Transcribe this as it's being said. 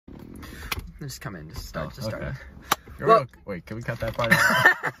Just come in. Just start. Okay. Well, Wait, can we cut that part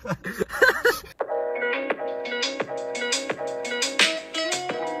out?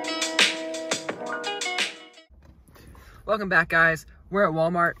 Welcome back, guys. We're at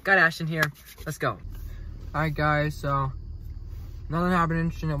Walmart. Got Ashton here. Let's go. Alright, guys. So, nothing happened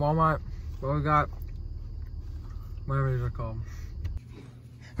interesting at Walmart. But we got whatever these are called.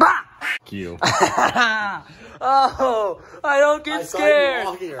 You. Oh, I don't get scared.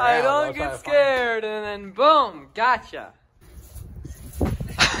 I don't get scared. And then boom, gotcha.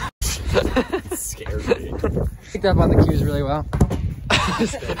 Scared me. Picked up on the cues really well.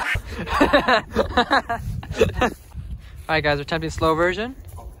 Alright, guys, we're attempting slow version.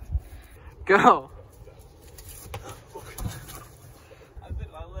 Go. I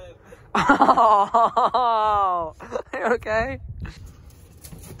bit my lip. Oh, are you okay?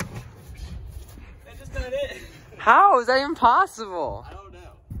 That's just not it. How is that even possible? I don't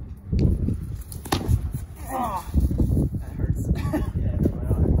know. Oh. That hurts.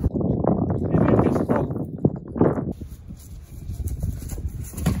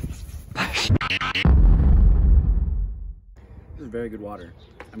 This is very good water.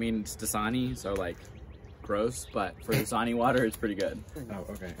 I mean, it's Dasani, so like gross, but for Dasani water, it's pretty good. Oh,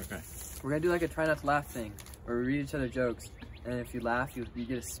 okay. We're gonna do like a try not to laugh thing, where we read each other jokes, and if you laugh, you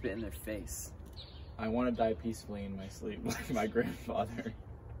get a spit in their face. I want to die peacefully in my sleep, like my grandfather.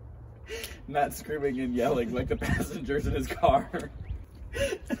 Not screaming and yelling like the passengers in his car.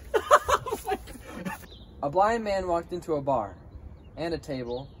 A blind man walked into a bar, and a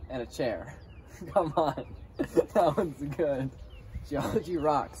table, and a chair. Come on, that one's good. Geology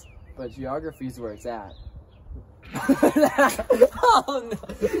rocks, but geography's where it's at. Oh no!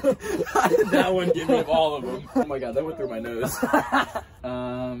 That one gave me all of them. Oh my god, that went through my nose.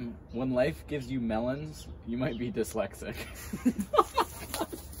 When life gives you melons, you might be dyslexic.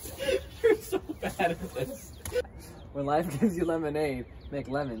 You're so bad at this. When life gives you lemonade, make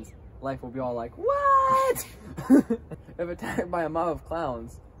lemons. Life will be all like, what? If attacked by a mob of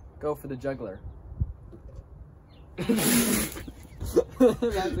clowns, go for the juggler.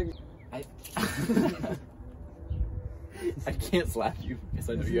 I can't slap you because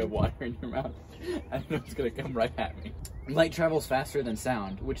I know you have water in your mouth. I know it's gonna come right at me. Light travels faster than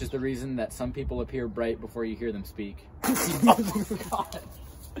sound, which is the reason that some people appear bright before you hear them speak. Oh god.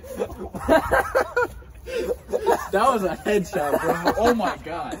 That was a headshot, bro. Oh my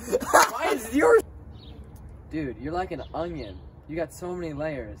god. Why is yours? Dude, you're like an onion. You got so many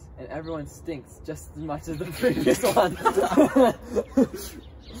layers, and everyone stinks just as much as the previous one.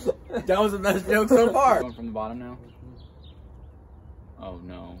 That was the best joke so far. Going from the bottom now? Oh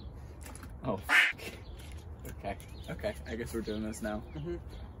no. Oh fuck. Okay, I guess we're doing this now.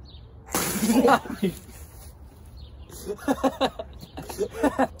 That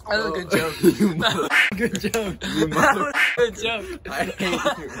was a good joke. Good joke. Good joke. I hate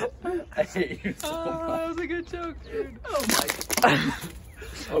you. I hate you so much. That was a good joke, dude. Oh my god.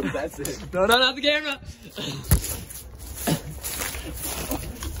 Oh, that's it. No, not the camera.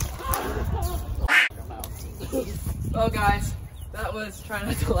 Well, guys, that was Try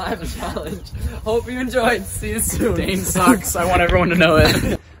Not to Laugh challenge. Hope you enjoyed. See you soon. Dane sucks. I want everyone to know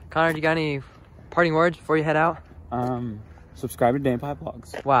it. Connor, do you got any parting words before you head out? Subscribe to Dane Pie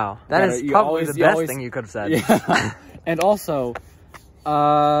Vlogs. Wow, that is probably the best thing you could have said. Yeah. And also,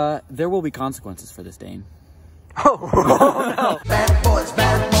 there will be consequences for this, Dane. Oh, no. Bad boys,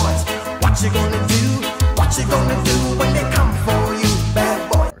 what you gonna do? What you gonna do when they come for you?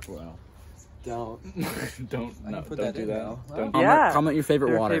 Bad boys. Well, Don't. Don't do that. though. Don't. Yeah. comment your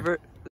favorite water. Favorite